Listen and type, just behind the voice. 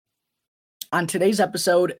On today's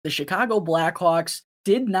episode, the Chicago Blackhawks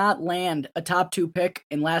did not land a top 2 pick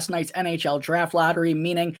in last night's NHL draft lottery,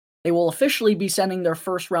 meaning they will officially be sending their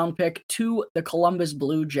first round pick to the Columbus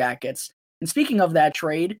Blue Jackets. And speaking of that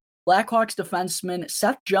trade, Blackhawks defenseman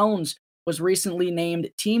Seth Jones was recently named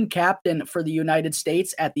team captain for the United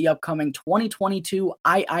States at the upcoming 2022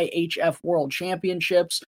 IIHF World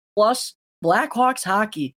Championships. Plus, Blackhawks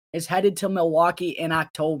hockey is headed to Milwaukee in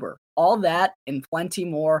October. All that and plenty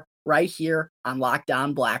more right here on Locked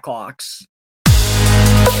On Blackhawks.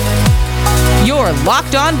 You're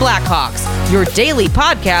Locked On Blackhawks, your daily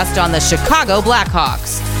podcast on the Chicago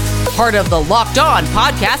Blackhawks. Part of the Locked On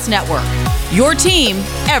Podcast Network, your team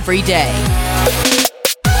every day.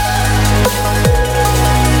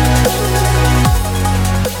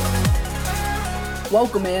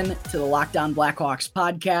 Welcome in to the Locked On Blackhawks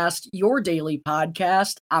podcast, your daily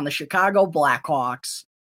podcast on the Chicago Blackhawks.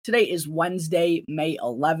 Today is Wednesday, May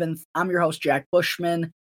 11th. I'm your host, Jack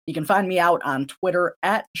Bushman. You can find me out on Twitter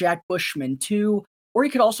at JackBushman2, or you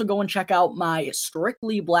could also go and check out my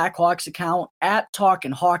Strictly Blackhawks account at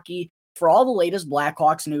Talkin' Hockey for all the latest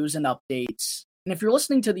Blackhawks news and updates. And if you're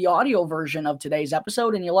listening to the audio version of today's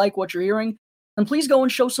episode and you like what you're hearing, then please go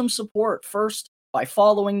and show some support. First, by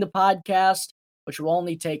following the podcast, which will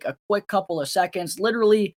only take a quick couple of seconds.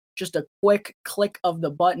 Literally, just a quick click of the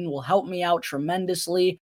button will help me out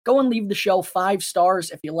tremendously. Go and leave the show 5 stars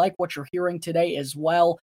if you like what you're hearing today as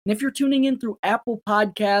well. And if you're tuning in through Apple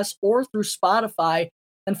Podcasts or through Spotify,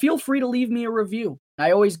 then feel free to leave me a review. I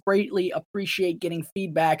always greatly appreciate getting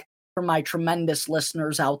feedback from my tremendous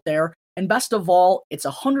listeners out there. And best of all, it's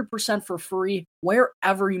 100% for free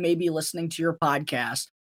wherever you may be listening to your podcast,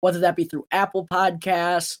 whether that be through Apple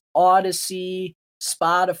Podcasts, Odyssey,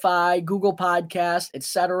 Spotify, Google Podcasts,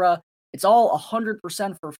 etc. It's all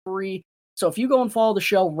 100% for free. So if you go and follow the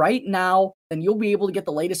show right now, then you'll be able to get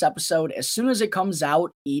the latest episode as soon as it comes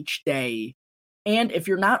out each day. And if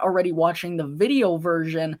you're not already watching the video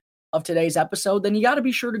version of today's episode, then you got to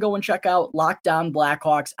be sure to go and check out Locked On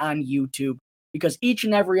Blackhawks on YouTube, because each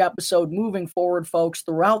and every episode moving forward, folks,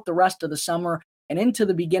 throughout the rest of the summer and into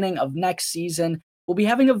the beginning of next season, we'll be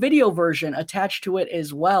having a video version attached to it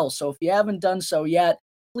as well. So if you haven't done so yet,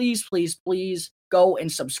 please go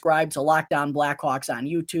and subscribe to Locked On Blackhawks on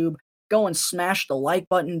YouTube. Go and smash the like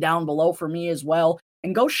button down below for me as well.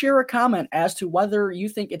 And go share a comment as to whether you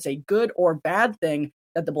think it's a good or bad thing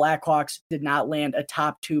that the Blackhawks did not land a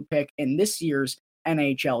top 2 pick in this year's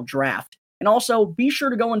NHL draft. And also be sure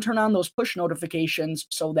to go and turn on those push notifications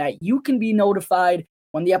so that you can be notified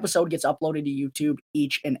when the episode gets uploaded to YouTube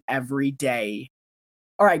each and every day.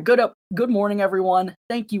 All right, good morning, everyone.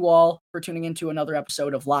 Thank you all for tuning into another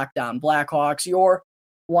episode of Locked On Blackhawks, your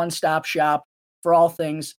one-stop shop for all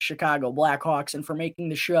things Chicago Blackhawks, and for making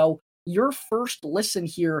the show your first listen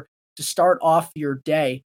here to start off your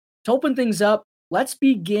day. To open things up, let's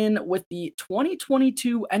begin with the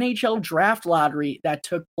 2022 NHL Draft Lottery that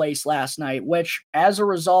took place last night, which, as a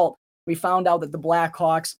result, we found out that the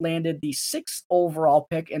Blackhawks landed the 6th overall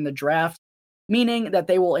pick in the draft, meaning that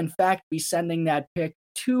they will in fact be sending that pick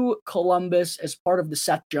to Columbus as part of the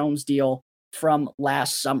Seth Jones deal from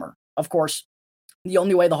last summer. Of course, the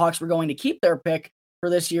only way the Hawks were going to keep their pick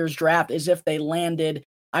for this year's draft is if they landed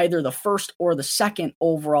either the 1st or the 2nd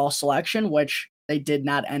overall selection, which they did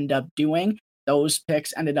not end up doing. Those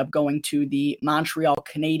picks ended up going to the Montreal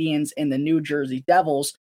Canadiens and the New Jersey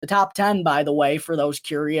Devils. The top 10, by the way, for those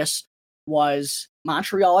curious, was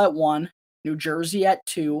Montreal at 1, New Jersey at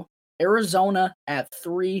 2, Arizona at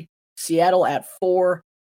 3, Seattle at 4,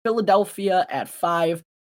 Philadelphia at 5,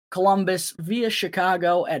 Columbus via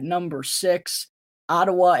Chicago at number 6,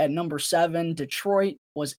 Ottawa at number 7, Detroit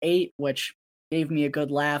was 8, which gave me a good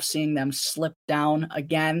laugh seeing them slip down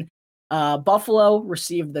again. Buffalo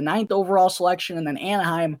received the 9th overall selection, and then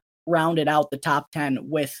Anaheim rounded out the top 10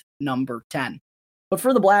 with number 10. But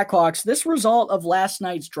for the Blackhawks, this result of last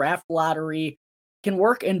night's draft lottery can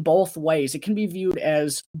work in both ways. It can be viewed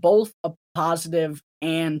as both a positive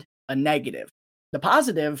and a negative. The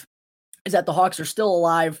positive is that the Hawks are still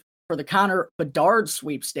alive for the Connor Bedard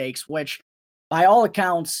sweepstakes, which, by all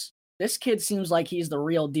accounts, this kid seems like he's the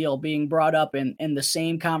real deal, being brought up in the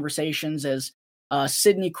same conversations as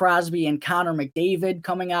Sidney Crosby and Connor McDavid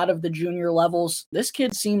coming out of the junior levels. This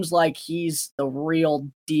kid seems like he's the real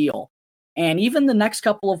deal. And even the next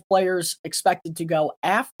couple of players expected to go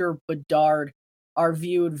after Bedard are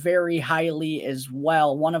viewed very highly as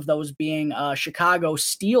well. One of those being Chicago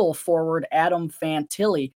Steel forward Adam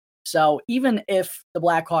Fantilli. So even if the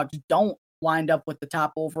Blackhawks don't wind up with the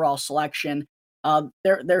top overall selection,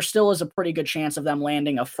 there still is a pretty good chance of them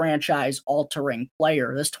landing a franchise-altering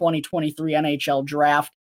player. This 2023 NHL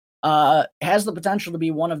draft has the potential to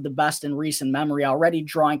be one of the best in recent memory, already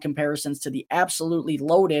drawing comparisons to the absolutely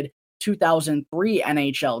loaded 2003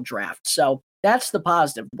 NHL draft. So that's the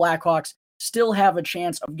positive. The Blackhawks still have a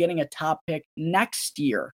chance of getting a top pick next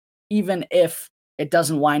year, even if it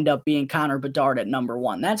doesn't wind up being Connor Bedard at number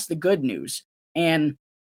 1. That's the good news. And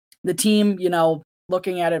the team,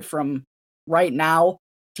 looking at it from right now,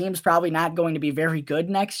 team's probably not going to be very good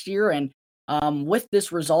next year. And with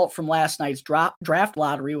this result from last night's draft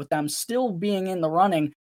lottery, with them still being in the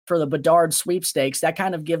running for the Bedard sweepstakes, that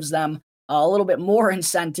kind of gives them a little bit more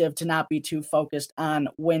incentive to not be too focused on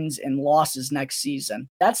wins and losses next season.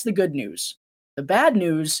 That's the good news. The bad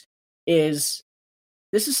news is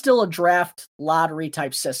this is still a draft lottery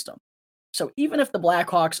type system. So even if the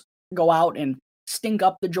Blackhawks go out and stink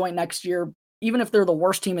up the joint next year, even if they're the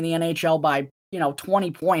worst team in the NHL by,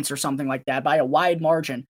 20 points or something like that, by a wide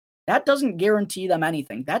margin, that doesn't guarantee them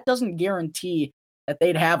anything. That doesn't guarantee that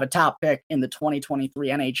they'd have a top pick in the 2023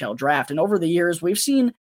 NHL draft. And over the years, we've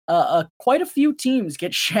seen quite a few teams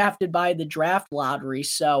get shafted by the draft lottery.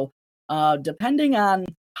 So depending on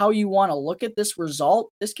how you want to look at this result,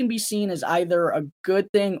 this can be seen as either a good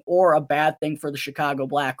thing or a bad thing for the Chicago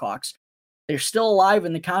Blackhawks. They're still alive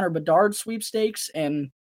in the Connor Bedard sweepstakes, and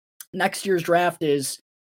next year's draft is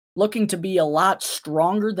looking to be a lot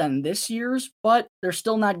stronger than this year's, but they're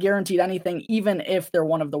still not guaranteed anything, even if they're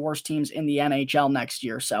one of the worst teams in the NHL next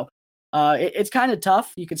year. So it's kind of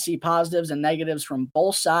tough. You could see positives and negatives from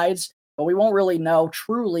both sides, but we won't really know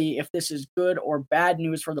truly if this is good or bad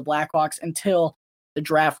news for the Blackhawks until the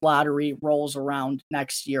draft lottery rolls around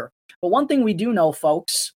next year. But one thing we do know,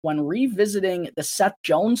 folks, when revisiting the Seth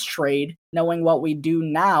Jones trade, knowing what we do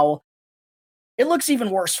now, it looks even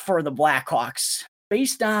worse for the Blackhawks.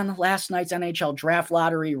 Based on last night's NHL draft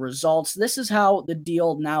lottery results, this is how the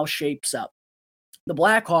deal now shapes up. The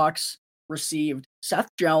Blackhawks received Seth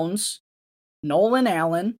Jones, Nolan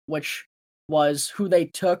Allen, which was who they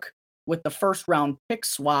took with the first round pick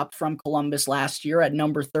swap from Columbus last year at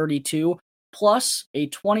number 32, plus a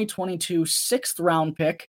 2022 sixth round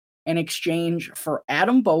pick in exchange for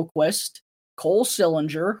Adam Boqvist, Cole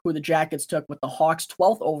Sillinger, who the Jackets took with the Hawks'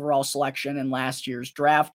 12th overall selection in last year's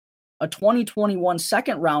draft, a 2021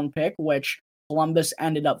 second round pick, which Columbus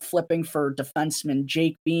ended up flipping for defenseman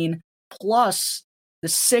Jake Bean, plus the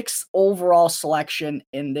 6th overall selection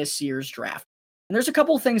in this year's draft. And there's a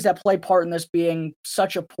couple of things that play part in this being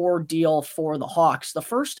such a poor deal for the Hawks. The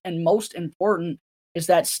first and most important is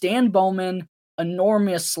that Stan Bowman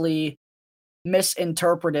enormously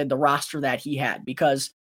misinterpreted the roster that he had,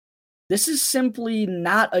 because this is simply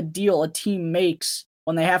not a deal a team makes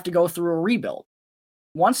when they have to go through a rebuild.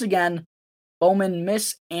 Once again, Bowman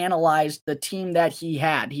misanalyzed the team that he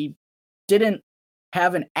had. He didn't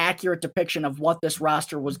have an accurate depiction of what this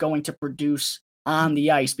roster was going to produce on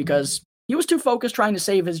the ice because he was too focused trying to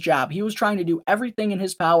save his job. He was trying to do everything in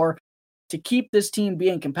his power to keep this team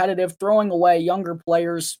being competitive, throwing away younger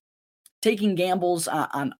players, taking gambles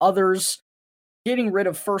on others, getting rid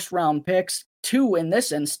of first-round picks, 2 in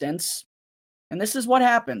this instance. And this is what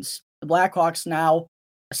happens. The Blackhawks now,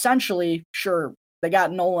 essentially, sure, they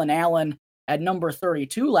got Nolan Allen at number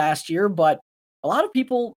 32 last year, but a lot of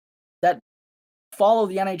people that follow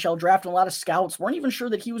the NHL draft and a lot of scouts weren't even sure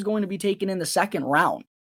that he was going to be taken in the second round.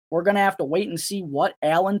 We're going to have to wait and see what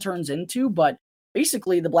Allen turns into, but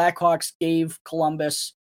basically the Blackhawks gave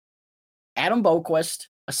Columbus Adam Boqvist,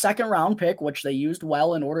 a second round pick, which they used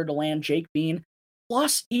well in order to land Jake Bean,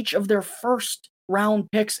 plus each of their first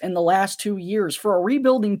round picks in the last 2 years. For a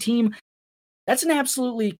rebuilding team, that's an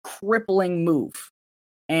absolutely crippling move.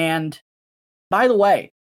 And by the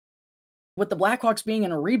way, with the Blackhawks being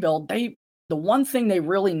in a rebuild, the one thing they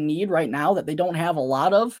really need right now that they don't have a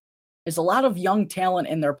lot of is a lot of young talent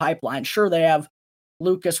in their pipeline. Sure, they have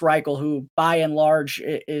Lukas Reichel, who by and large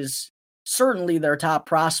is certainly their top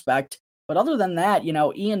prospect. But other than that,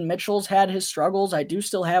 Ian Mitchell's had his struggles. I do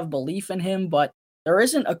still have belief in him, but there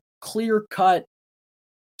isn't a clear-cut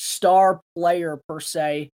star player per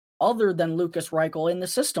se other than Lukas Reichel in the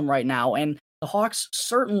system right now. And the Hawks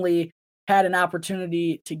certainly had an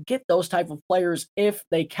opportunity to get those type of players if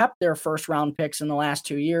they kept their first-round picks in the last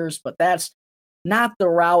 2 years, but that's not the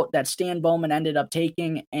route that Stan Bowman ended up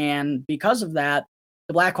taking, and because of that,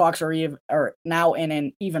 the Blackhawks are now in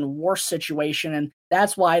an even worse situation, and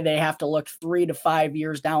that's why they have to look 3 to 5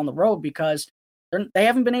 years down the road, because they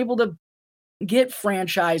haven't been able to get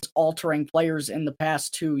franchise-altering players in the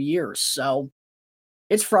past 2 years. So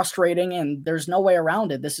it's frustrating, and there's no way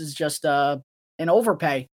around it. This is just an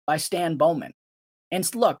overpay by Stan Bowman.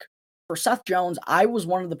 And look, for Seth Jones, I was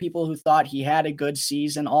one of the people who thought he had a good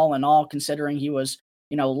season all in all, considering he was,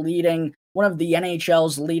 leading one of the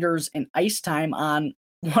NHL's leaders in ice time on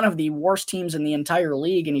one of the worst teams in the entire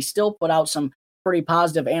league, and he still put out some pretty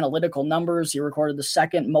positive analytical numbers. He recorded the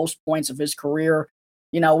second most points of his career.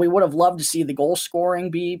 We would have loved to see the goal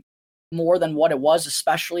scoring be more than what it was,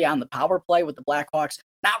 especially on the power play with the Blackhawks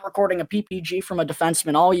not recording a PPG from a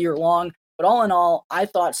defenseman all year long. But all in all, I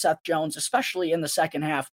thought Seth Jones, especially in the second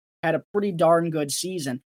half, had a pretty darn good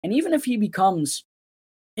season. And even if he becomes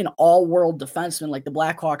an all-world defenseman like the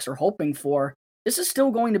Blackhawks are hoping for, this is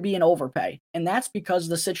still going to be an overpay. And that's because of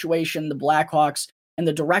the situation the Blackhawks and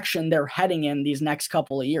the direction they're heading in these next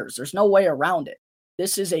couple of years. There's no way around it.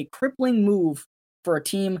 This is a crippling move for a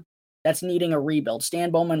team that's needing a rebuild. Stan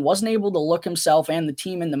Bowman wasn't able to look himself and the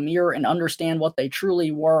team in the mirror and understand what they truly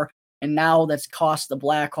were, and now that's cost the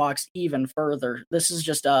Blackhawks even further. This is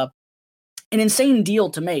just an insane deal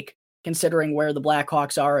to make, considering where the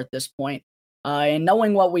Blackhawks are at this point. And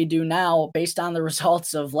knowing what we do now, based on the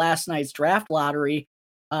results of last night's draft lottery,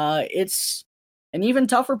 it's an even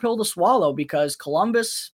tougher pill to swallow because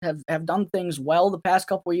Columbus have done things well the past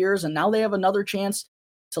couple of years, and now they have another chance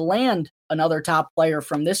to land another top player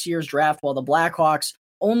from this year's draft, while the Blackhawks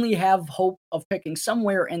only have hope of picking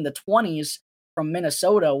somewhere in the 20s from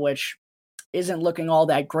Minnesota, which isn't looking all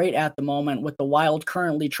that great at the moment, with the Wild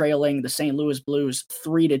currently trailing the St. Louis Blues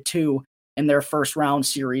 3-2 in their first round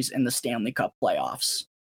series in the Stanley Cup playoffs.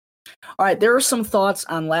 All right, there are some thoughts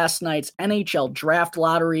on last night's NHL draft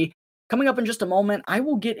lottery. Coming up in just a moment, I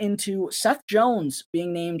will get into Seth Jones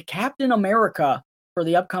being named Captain America for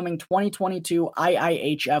the upcoming 2022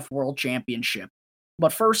 IIHF World Championship.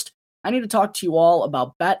 But first, I need to talk to you all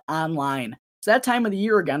about Bet Online. It's that time of the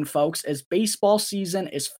year again, folks, as baseball season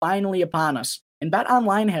is finally upon us. And Bet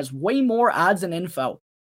Online has way more odds and info,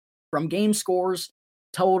 from game scores,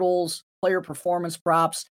 totals, player performance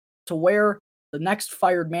props, to where the next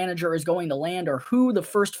fired manager is going to land or who the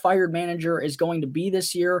first fired manager is going to be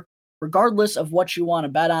this year. Regardless of what you want to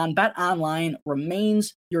bet on, Bet Online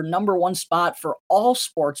remains your number one spot for all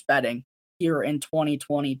sports betting here in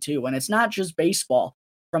 2022. And it's not just baseball.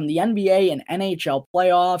 From the NBA and NHL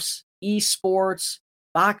playoffs, esports,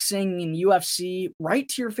 boxing, and UFC, right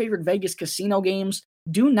to your favorite Vegas casino games,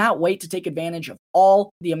 do not wait to take advantage of all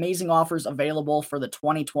the amazing offers available for the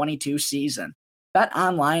 2022 season. Bet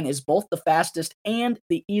Online is both the fastest and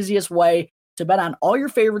the easiest way to bet on all your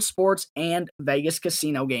favorite sports and Vegas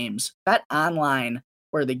casino games. Bet Online,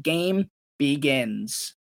 where the game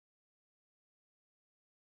begins.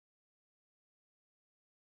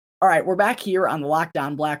 All right, we're back here on the Locked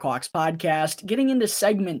On Blackhawks podcast. Getting into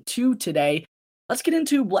segment 2 today, let's get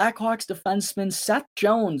into Blackhawks defenseman Seth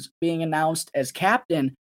Jones being announced as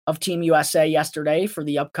captain of Team USA yesterday for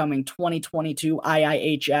the upcoming 2022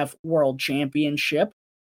 IIHF World Championship.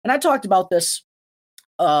 And I talked about this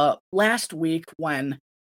last week when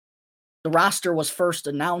the roster was first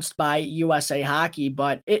announced by USA Hockey,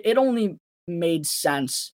 but it only made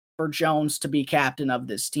sense for Jones to be captain of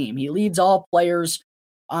this team. He leads all players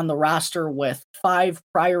on the roster with 5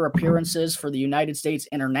 prior appearances for the United States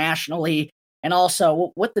internationally, and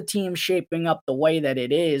also with the team shaping up the way that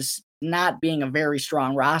it is, not being a very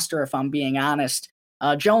strong roster, if I'm being honest,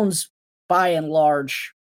 Jones, by and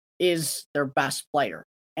large, is their best player.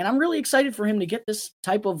 And I'm really excited for him to get this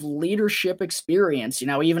type of leadership experience,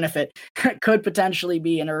 even if it could potentially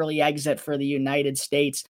be an early exit for the United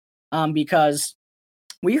States, because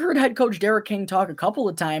we heard head coach Derek King talk a couple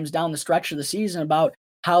of times down the stretch of the season about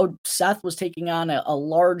how Seth was taking on a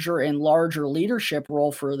larger and larger leadership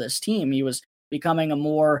role for this team. He was becoming a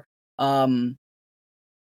more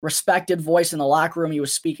respected voice in the locker room. He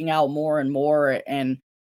was speaking out more and more, and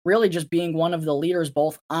really just being one of the leaders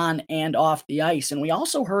both on and off the ice. And we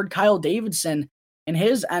also heard Kyle Davidson in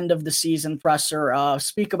his end of the season presser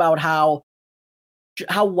speak about how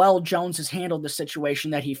well Jones has handled the situation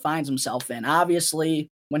that he finds himself in. Obviously,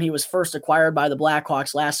 when he was first acquired by the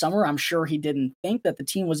Blackhawks last summer, I'm sure he didn't think that the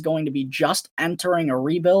team was going to be just entering a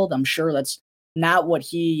rebuild. I'm sure that's not what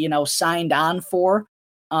he, signed on for.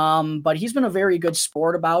 But he's been a very good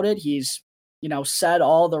sport about it. He's, said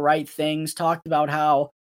all the right things, talked about how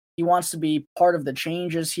he wants to be part of the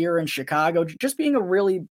changes here in Chicago, just being a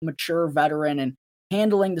really mature veteran and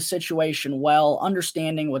handling the situation well,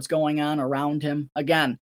 understanding what's going on around him.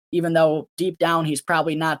 Again, even though deep down he's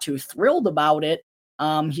probably not too thrilled about it,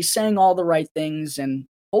 he's saying all the right things and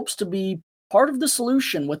hopes to be part of the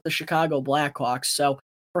solution with the Chicago Blackhawks. So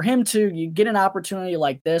for him to get an opportunity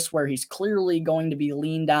like this, where he's clearly going to be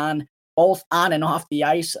leaned on both on and off the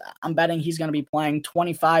ice, I'm betting he's going to be playing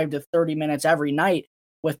 25 to 30 minutes every night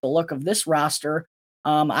with the look of this roster.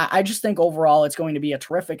 I just think overall it's going to be a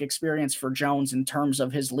terrific experience for Jones in terms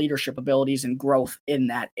of his leadership abilities and growth in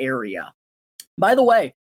that area. By the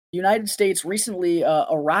way, the United States recently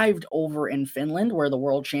arrived over in Finland, where the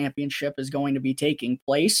World Championship is going to be taking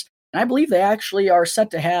place. And I believe they actually are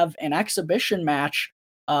set to have an exhibition match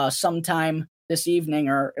sometime this evening,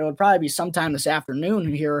 or it would probably be sometime this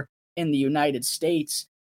afternoon here in the United States.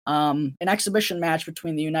 An exhibition match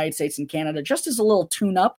between the United States and Canada, just as a little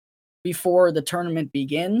tune-up before the tournament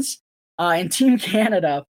begins. And Team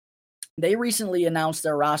Canada, they recently announced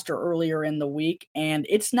their roster earlier in the week, and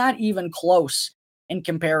it's not even close in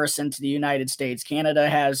comparison to the United States. Canada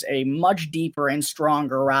has a much deeper and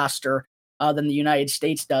stronger roster than the United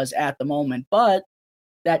States does at the moment, but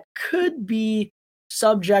that could be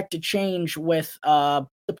subject to change with the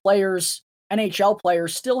players, NHL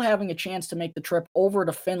players, still having a chance to make the trip over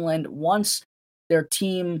to Finland once their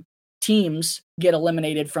teams get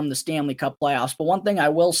eliminated from the Stanley Cup playoffs. But one thing I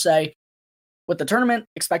will say, with the tournament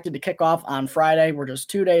expected to kick off on Friday, we're just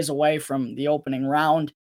 2 days away from the opening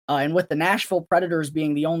round. And with the Nashville Predators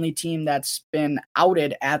being the only team that's been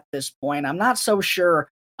outed at this point, I'm not so sure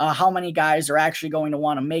how many guys are actually going to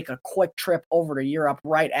want to make a quick trip over to Europe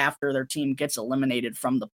right after their team gets eliminated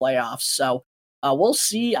from the playoffs. So we'll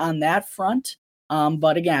see on that front.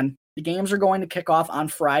 But again, the games are going to kick off on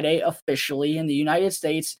Friday officially, and the United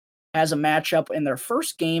States has a matchup in their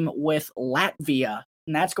first game with Latvia,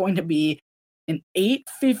 and that's going to be an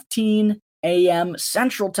 8:15 a.m.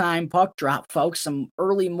 Central Time puck drop, folks. Some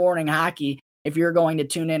early morning hockey if you're going to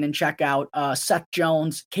tune in and check out Seth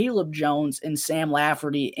Jones, Caleb Jones, and Sam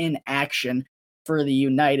Lafferty in action for the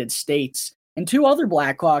United States. And two other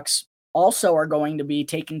Blackhawks also are going to be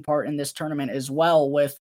taking part in this tournament as well,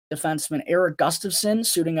 with defenseman Eric Gustafsson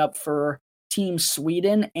suiting up for Team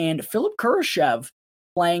Sweden and Philip Kurashev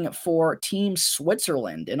playing for Team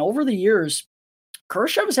Switzerland. And over the years,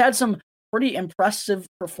 Kurashev has had some pretty impressive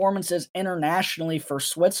performances internationally for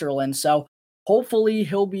Switzerland, so hopefully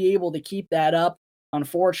he'll be able to keep that up.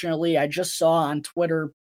 Unfortunately, I just saw on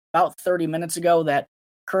Twitter about 30 minutes ago that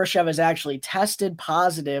Kurashev has actually tested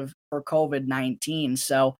positive for COVID-19,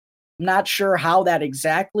 so I'm not sure how that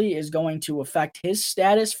exactly is going to affect his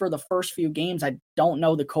status for the first few games. I don't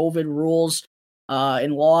know the COVID rules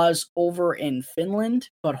and laws over in Finland,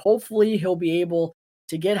 but hopefully he'll be able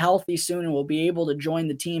to get healthy soon and will be able to join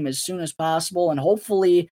the team as soon as possible. And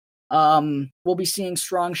hopefully we'll be seeing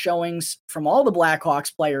strong showings from all the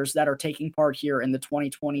Blackhawks players that are taking part here in the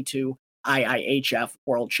 2022 IIHF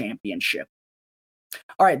World Championship.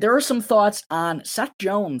 All right, there are some thoughts on Seth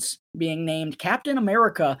Jones being named Captain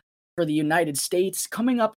America for the United States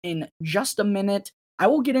coming up in just a minute. I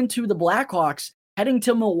will get into the Blackhawks heading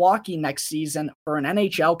to Milwaukee next season for an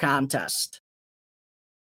NHL contest.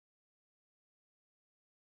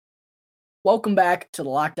 Welcome back to the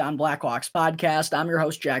Locked On Blackhawks podcast. I'm your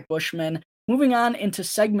host, Jack Bushman. Moving on into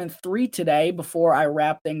segment 3 today before I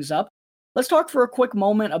wrap things up, let's talk for a quick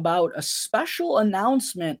moment about a special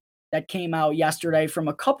announcement that came out yesterday from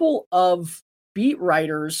a couple of beat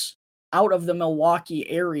writers out of the Milwaukee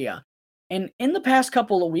area. And in the past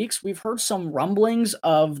couple of weeks, we've heard some rumblings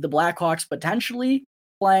of the Blackhawks potentially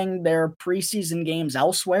playing their preseason games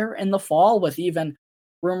elsewhere in the fall, with even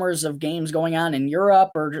rumors of games going on in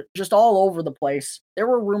Europe or just all over the place. There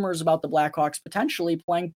were rumors about the Blackhawks potentially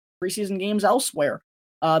playing preseason games elsewhere.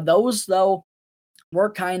 Those, though,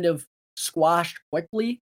 were kind of squashed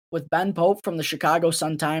quickly, with Ben Pope from the Chicago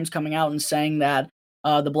Sun-Times coming out and saying that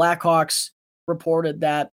the Blackhawks reported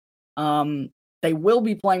that they will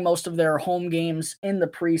be playing most of their home games in the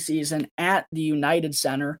preseason at the United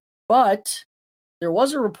Center. But there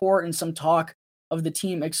was a report and some talk of the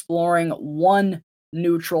team exploring one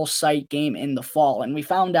neutral site game in the fall. And we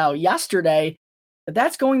found out yesterday that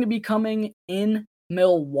that's going to be coming in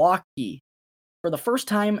Milwaukee. For the first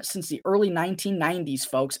time since the early 1990s,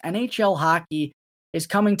 folks, NHL hockey is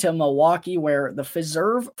coming to Milwaukee, where the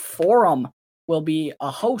Fiserv Forum will be a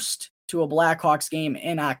host to a Blackhawks game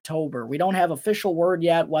in October. We don't have official word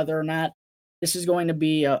yet whether or not this is going to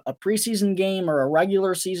be a preseason game or a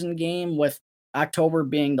regular season game, with October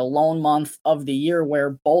being the lone month of the year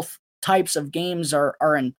where both types of games are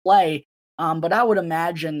in play. But I would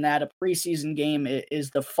imagine that a preseason game is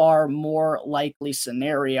the far more likely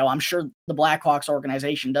scenario. I'm sure the Blackhawks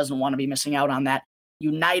organization doesn't want to be missing out on that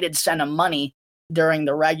United Center money during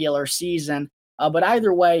the regular season. But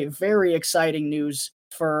either way, very exciting news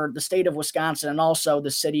for the state of Wisconsin and also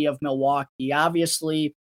the city of Milwaukee.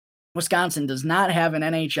 Obviously, Wisconsin does not have an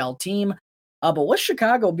NHL team, but with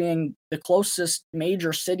Chicago being the closest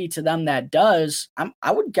major city to them that does,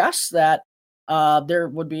 I would guess that there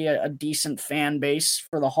would be a decent fan base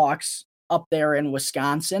for the Hawks up there in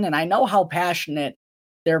Wisconsin. And I know how passionate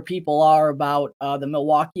their people are about the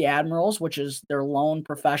Milwaukee Admirals, which is their lone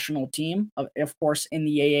professional team, of course, in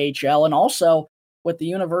the AHL, and also with the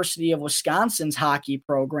University of Wisconsin's hockey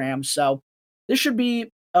program. So this should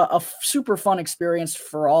be a super fun experience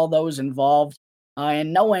for all those involved.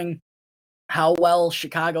 And knowing how well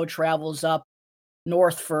Chicago travels up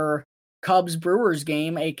north for Cubs Brewers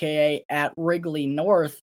game, aka at Wrigley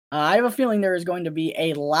North, I have a feeling there is going to be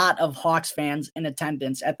a lot of Hawks fans in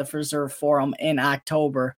attendance at the Fiserv Forum in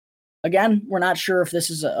October. Again, we're not sure if this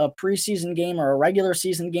is a preseason game or a regular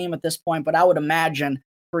season game at this point, but I would imagine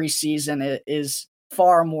preseason is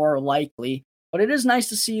far more likely. But it is nice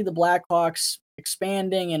to see the Blackhawks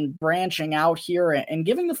expanding and branching out here and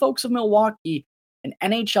giving the folks of Milwaukee an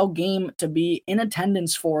NHL game to be in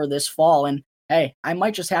attendance for this fall. And hey, I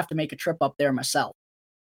might just have to make a trip up there myself.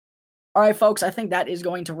 All right, folks, I think that is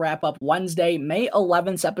going to wrap up Wednesday, May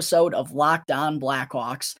 11th episode of Locked On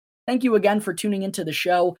Blackhawks. Thank you again for tuning into the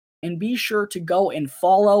show, and be sure to go and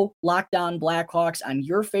follow Locked On Blackhawks on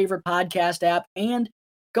your favorite podcast app, and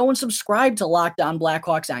go and subscribe to Locked On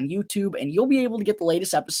Blackhawks on YouTube, and you'll be able to get the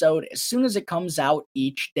latest episode as soon as it comes out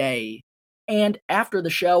each day. And after the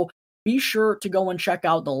show, be sure to go and check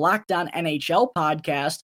out the Locked On NHL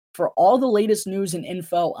podcast for all the latest news and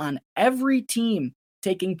info on every team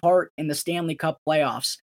taking part in the Stanley Cup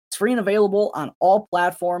playoffs. It's free and available on all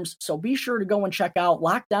platforms, so be sure to go and check out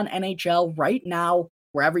Locked On NHL right now,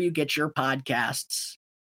 wherever you get your podcasts.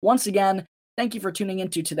 Once again, thank you for tuning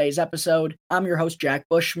into today's episode. I'm your host, Jack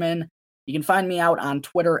Bushman. You can find me out on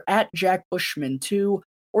Twitter at JackBushman2,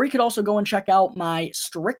 or you could also go and check out my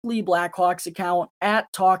Strictly Blackhawks account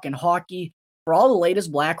at Talkin' Hockey for all the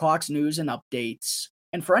latest Blackhawks news and updates.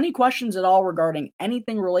 And for any questions at all regarding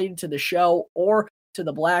anything related to the show or to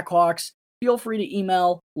the Blackhawks, feel free to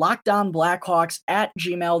email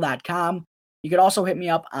lockedonblackhawks@gmail.com. You could also hit me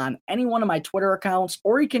up on any one of my Twitter accounts,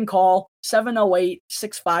 or you can call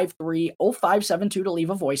 708-653-0572 to leave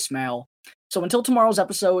a voicemail. So until tomorrow's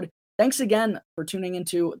episode, thanks again for tuning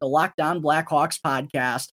into the Locked On Blackhawks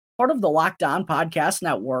podcast, part of the Locked On Podcast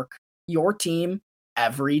Network, your team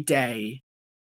every day.